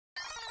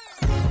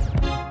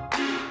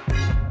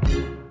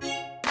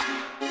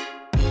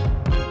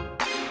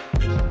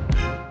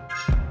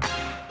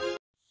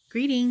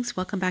Greetings,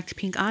 welcome back to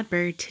Pink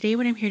Oddbird. Today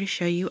what I'm here to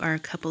show you are a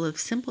couple of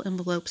simple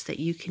envelopes that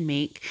you can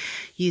make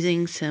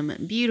using some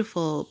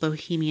beautiful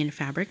Bohemian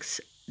fabrics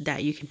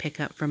that you can pick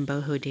up from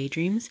Boho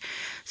Daydreams.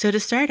 So to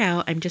start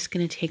out, I'm just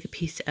going to take a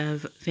piece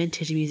of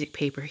vintage music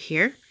paper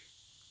here,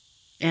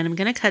 and I'm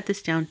going to cut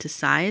this down to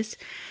size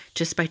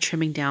just by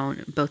trimming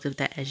down both of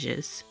the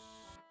edges.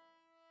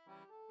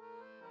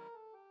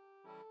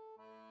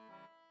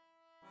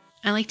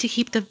 I like to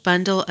keep the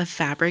bundle of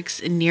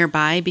fabrics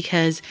nearby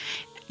because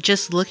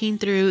just looking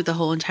through the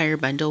whole entire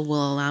bundle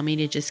will allow me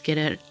to just get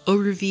an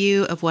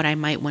overview of what I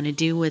might want to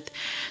do with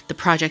the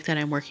project that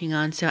I'm working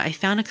on. So I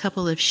found a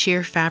couple of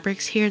sheer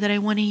fabrics here that I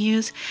want to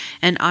use,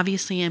 and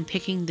obviously I'm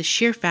picking the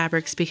sheer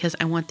fabrics because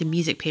I want the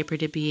music paper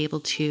to be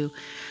able to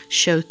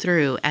show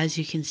through, as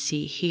you can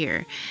see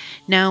here.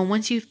 Now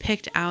once you've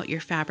picked out your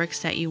fabrics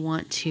that you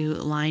want to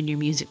line your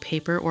music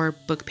paper or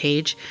book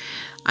page,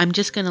 I'm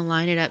just going to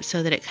line it up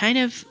so that it kind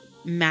of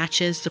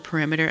matches the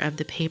perimeter of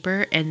the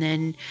paper, and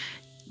then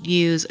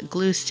use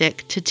glue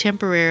stick to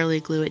temporarily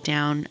glue it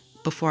down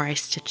before I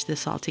stitch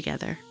this all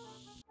together.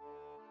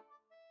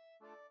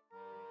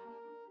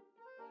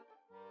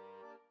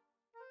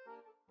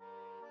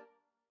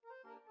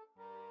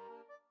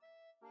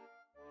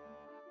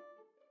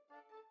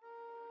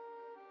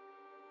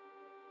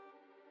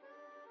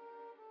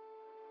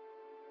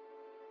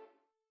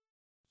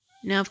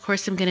 Now, of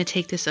course, I'm going to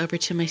take this over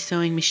to my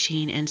sewing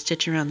machine and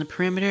stitch around the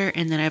perimeter,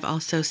 and then I've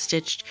also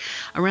stitched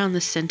around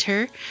the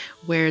center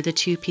where the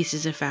two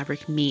pieces of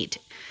fabric meet.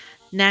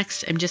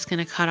 Next, I'm just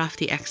going to cut off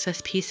the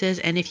excess pieces,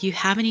 and if you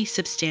have any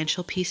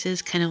substantial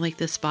pieces, kind of like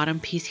this bottom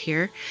piece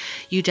here,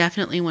 you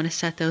definitely want to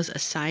set those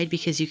aside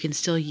because you can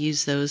still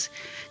use those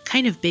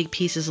kind of big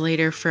pieces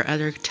later for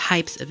other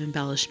types of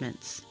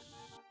embellishments.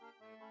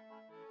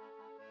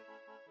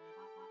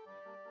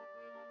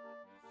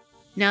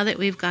 Now that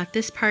we've got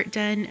this part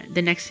done,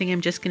 the next thing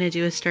I'm just going to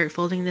do is start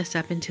folding this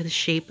up into the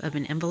shape of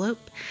an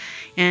envelope.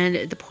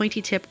 And the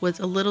pointy tip was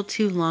a little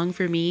too long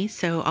for me,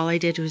 so all I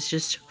did was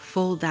just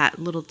fold that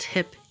little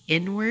tip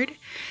inward,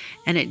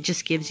 and it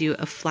just gives you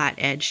a flat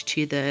edge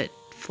to the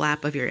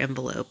flap of your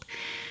envelope.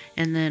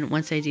 And then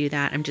once I do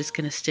that, I'm just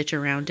going to stitch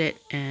around it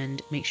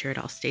and make sure it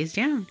all stays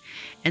down.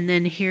 And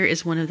then here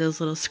is one of those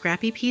little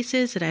scrappy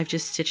pieces that I've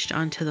just stitched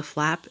onto the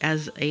flap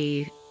as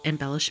a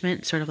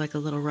embellishment, sort of like a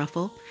little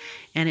ruffle,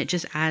 and it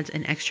just adds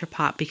an extra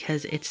pop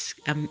because it's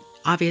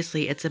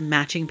obviously it's a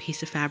matching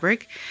piece of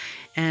fabric,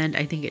 and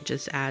I think it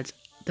just adds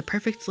the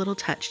perfect little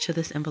touch to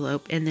this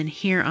envelope. And then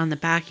here on the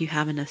back you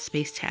have enough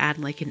space to add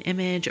like an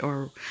image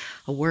or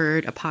a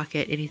word, a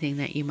pocket, anything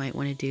that you might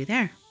want to do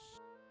there.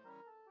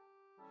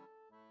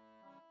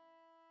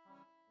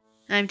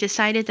 I've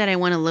decided that I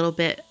want a little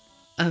bit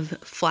of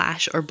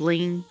flash or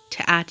bling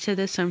to add to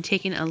this, so I'm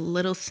taking a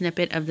little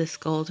snippet of this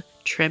gold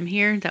trim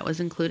here that was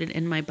included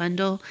in my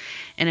bundle,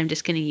 and I'm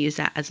just going to use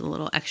that as a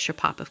little extra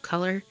pop of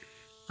color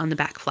on the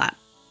back flap.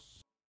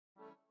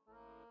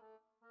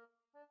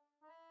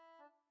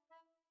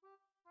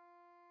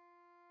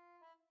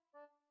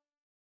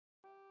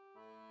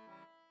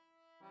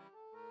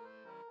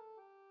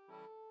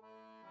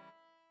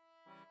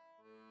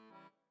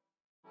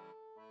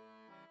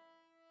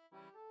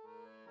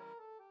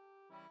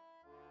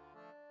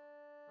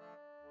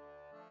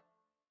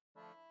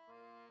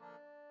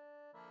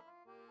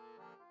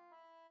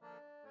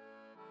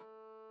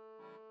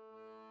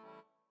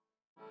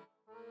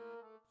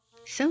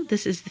 So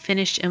this is the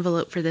finished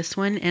envelope for this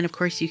one, and of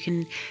course you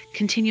can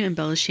continue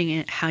embellishing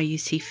it how you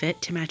see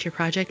fit to match your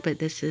project, but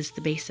this is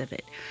the base of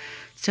it.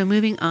 So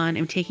moving on,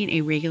 I'm taking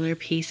a regular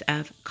piece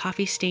of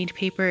coffee stained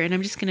paper, and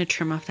I'm just going to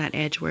trim off that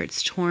edge where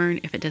it's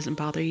torn. If it doesn't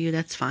bother you,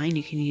 that's fine,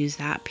 you can use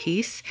that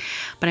piece,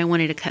 but I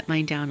wanted to cut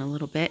mine down a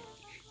little bit.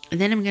 And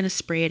then I'm going to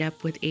spray it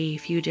up with a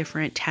few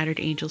different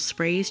Tattered Angel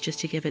sprays just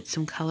to give it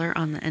some color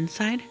on the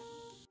inside.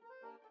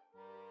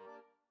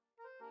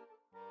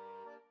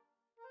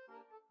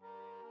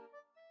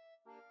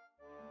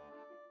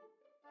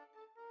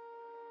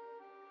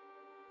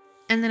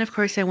 And then of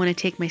course I want to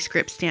take my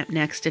script stamp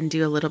next and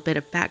do a little bit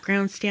of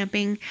background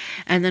stamping.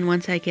 And then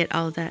once I get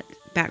all of that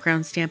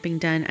background stamping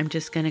done, I'm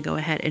just going to go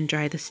ahead and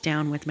dry this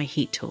down with my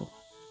heat tool.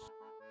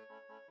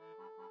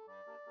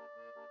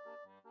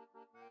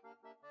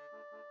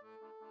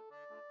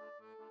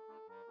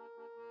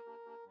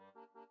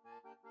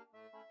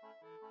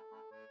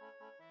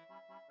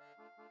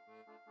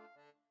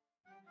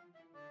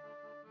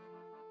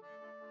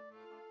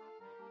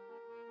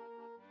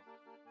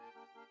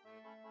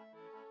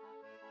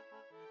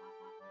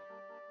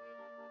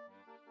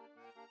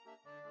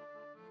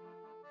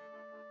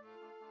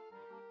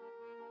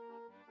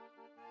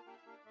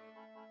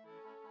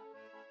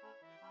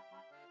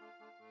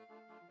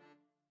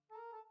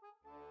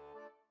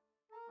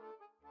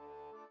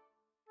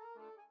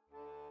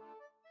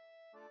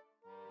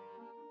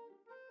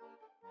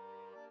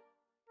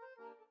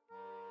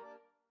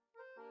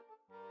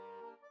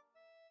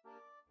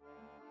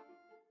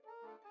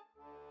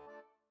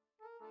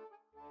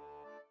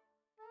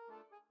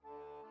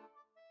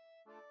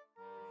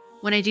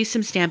 When I do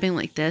some stamping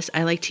like this,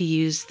 I like to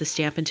use the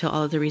stamp until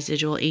all of the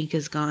residual ink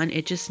is gone.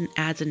 It just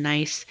adds a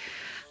nice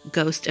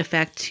ghost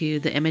effect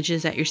to the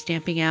images that you're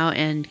stamping out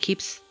and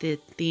keeps the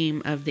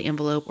theme of the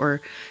envelope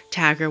or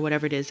tag or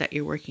whatever it is that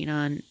you're working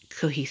on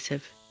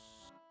cohesive.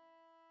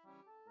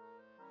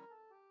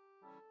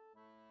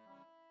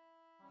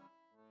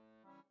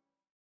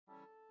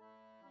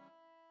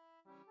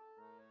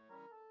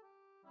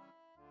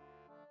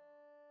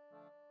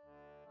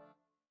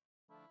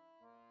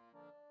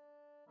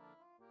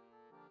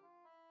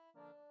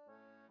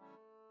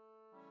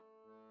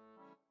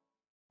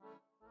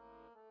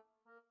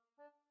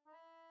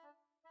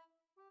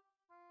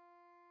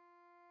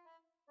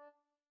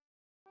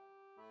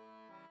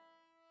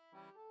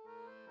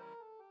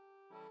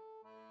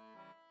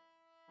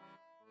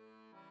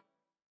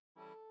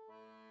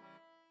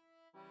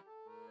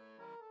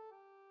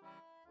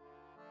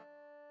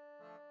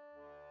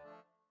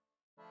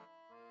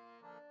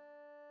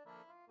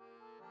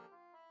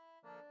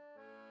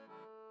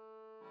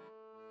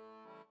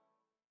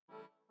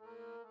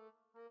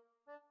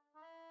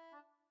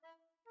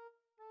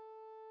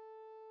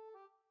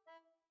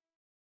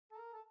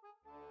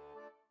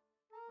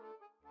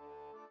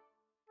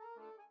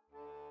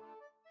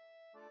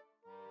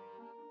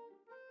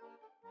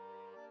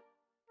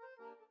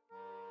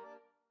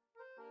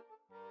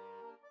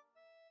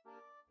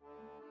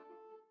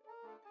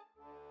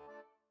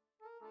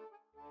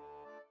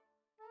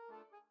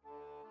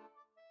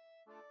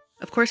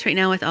 Of course, right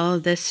now with all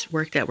of this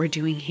work that we're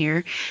doing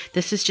here,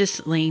 this is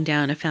just laying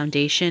down a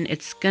foundation.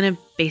 It's going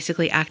to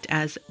basically act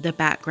as the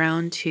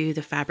background to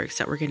the fabrics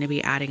that we're going to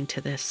be adding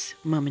to this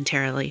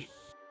momentarily.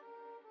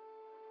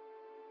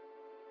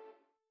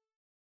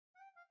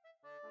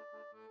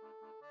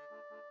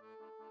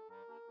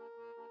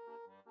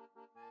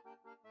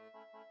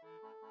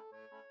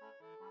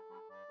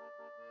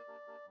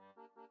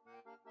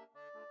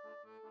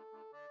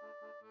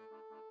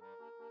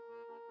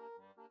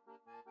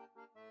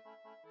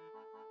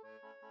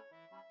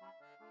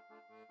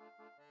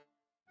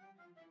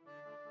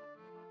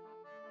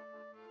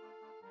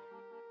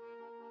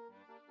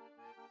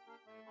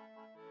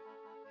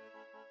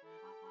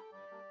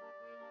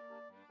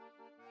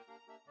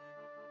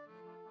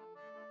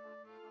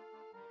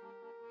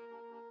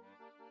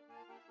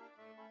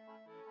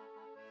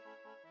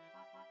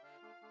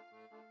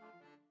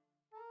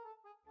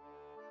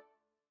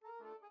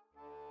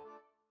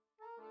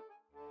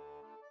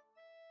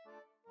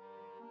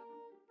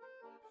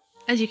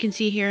 As you can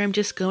see here, I'm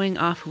just going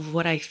off of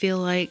what I feel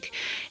like,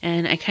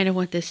 and I kind of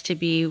want this to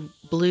be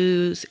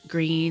blues,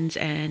 greens,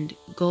 and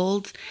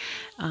golds.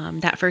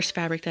 That first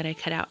fabric that I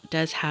cut out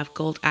does have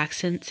gold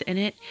accents in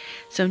it,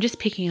 so I'm just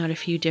picking out a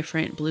few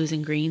different blues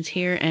and greens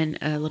here and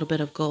a little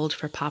bit of gold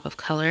for pop of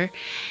color.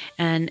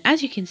 And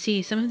as you can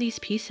see, some of these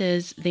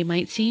pieces, they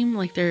might seem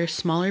like they're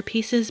smaller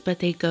pieces, but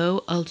they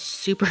go a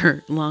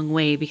super long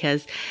way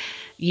because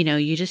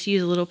you just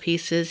use little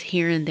pieces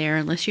here and there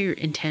unless you're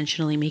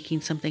intentionally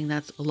making something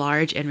that's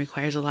large and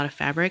requires a lot of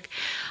fabric.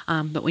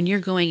 But when you're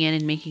going in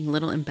and making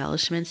little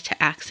embellishments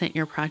to accent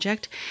your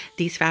project,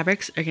 these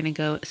fabrics are going to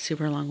go a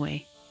super long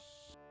way.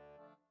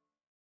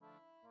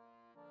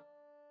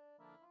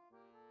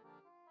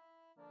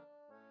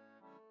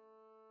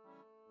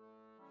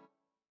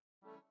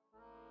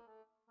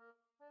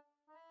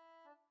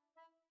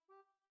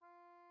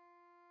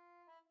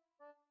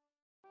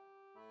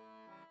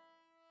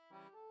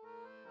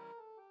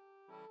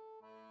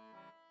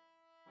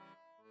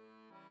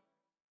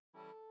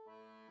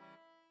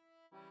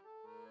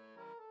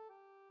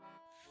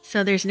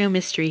 So there's no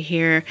mystery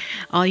here.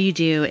 All you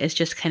do is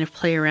just kind of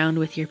play around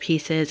with your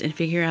pieces and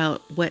figure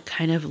out what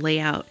kind of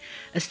layout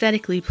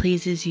aesthetically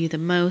pleases you the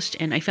most.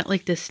 And I felt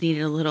like this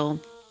needed a little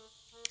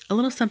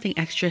something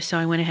extra, so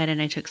I went ahead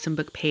and I took some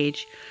book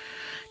page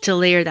to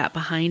layer that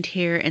behind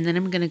here, and then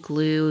I'm going to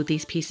glue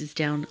these pieces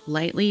down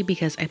lightly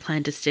because I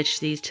plan to stitch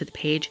these to the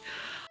page.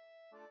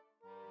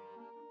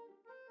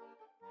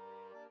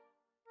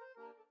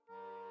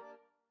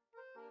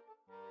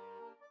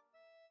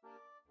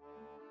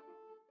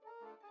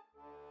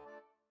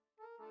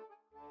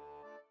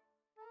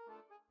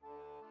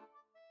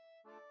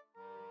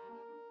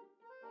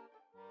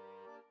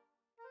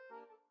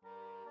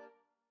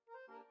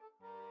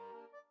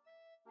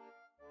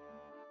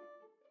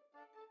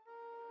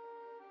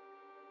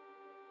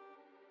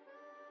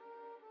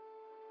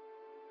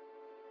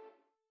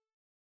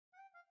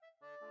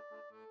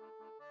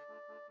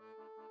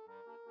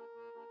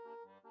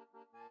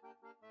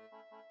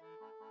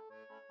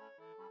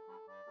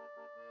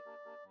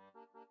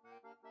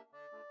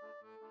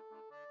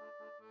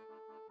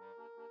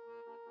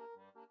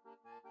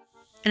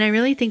 And I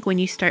really think when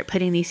you start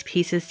putting these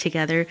pieces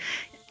together,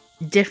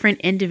 different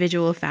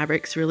individual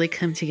fabrics really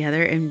come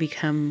together and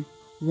become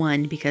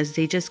one because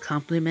they just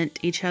complement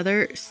each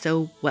other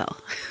so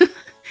well.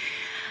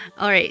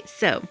 All right,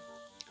 so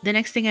the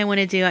next thing I want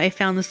to do, I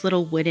found this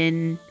little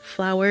wooden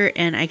flower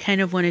and I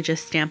kind of want to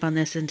just stamp on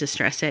this and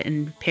distress it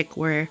and pick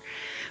where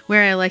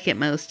I like it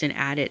most and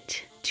add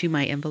it to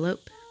my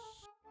envelope.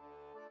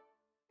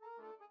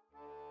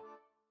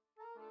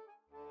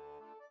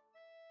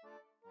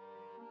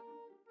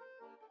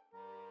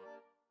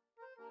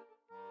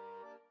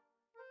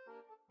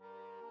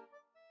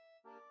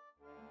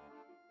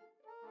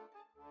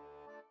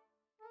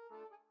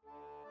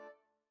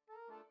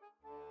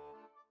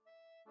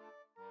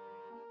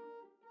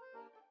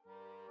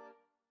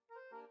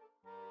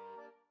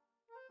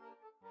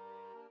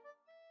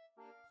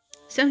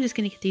 So I'm just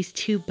going to get these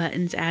 2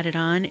 buttons added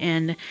on,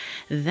 and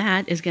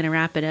that is going to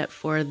wrap it up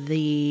for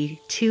the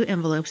 2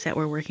 envelopes that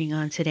we're working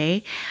on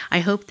today.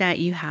 I hope that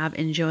you have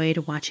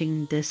enjoyed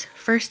watching this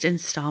first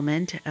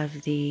installment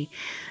of the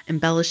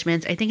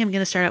embellishments. I think I'm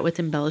going to start out with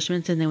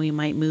embellishments, and then we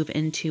might move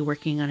into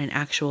working on an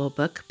actual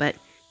book, but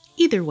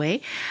either way,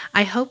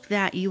 I hope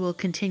that you will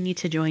continue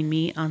to join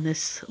me on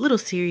this little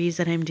series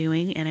that I'm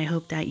doing, and I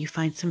hope that you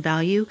find some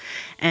value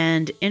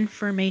and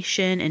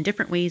information and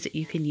different ways that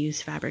you can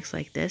use fabrics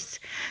like this.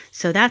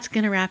 So that's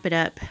going to wrap it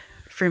up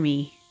for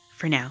me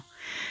for now.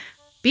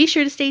 Be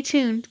sure to stay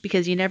tuned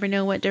because you never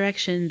know what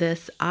direction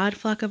this odd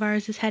flock of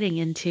ours is heading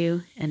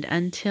into. And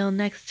until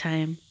next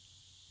time,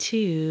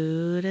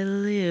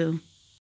 toodaloo.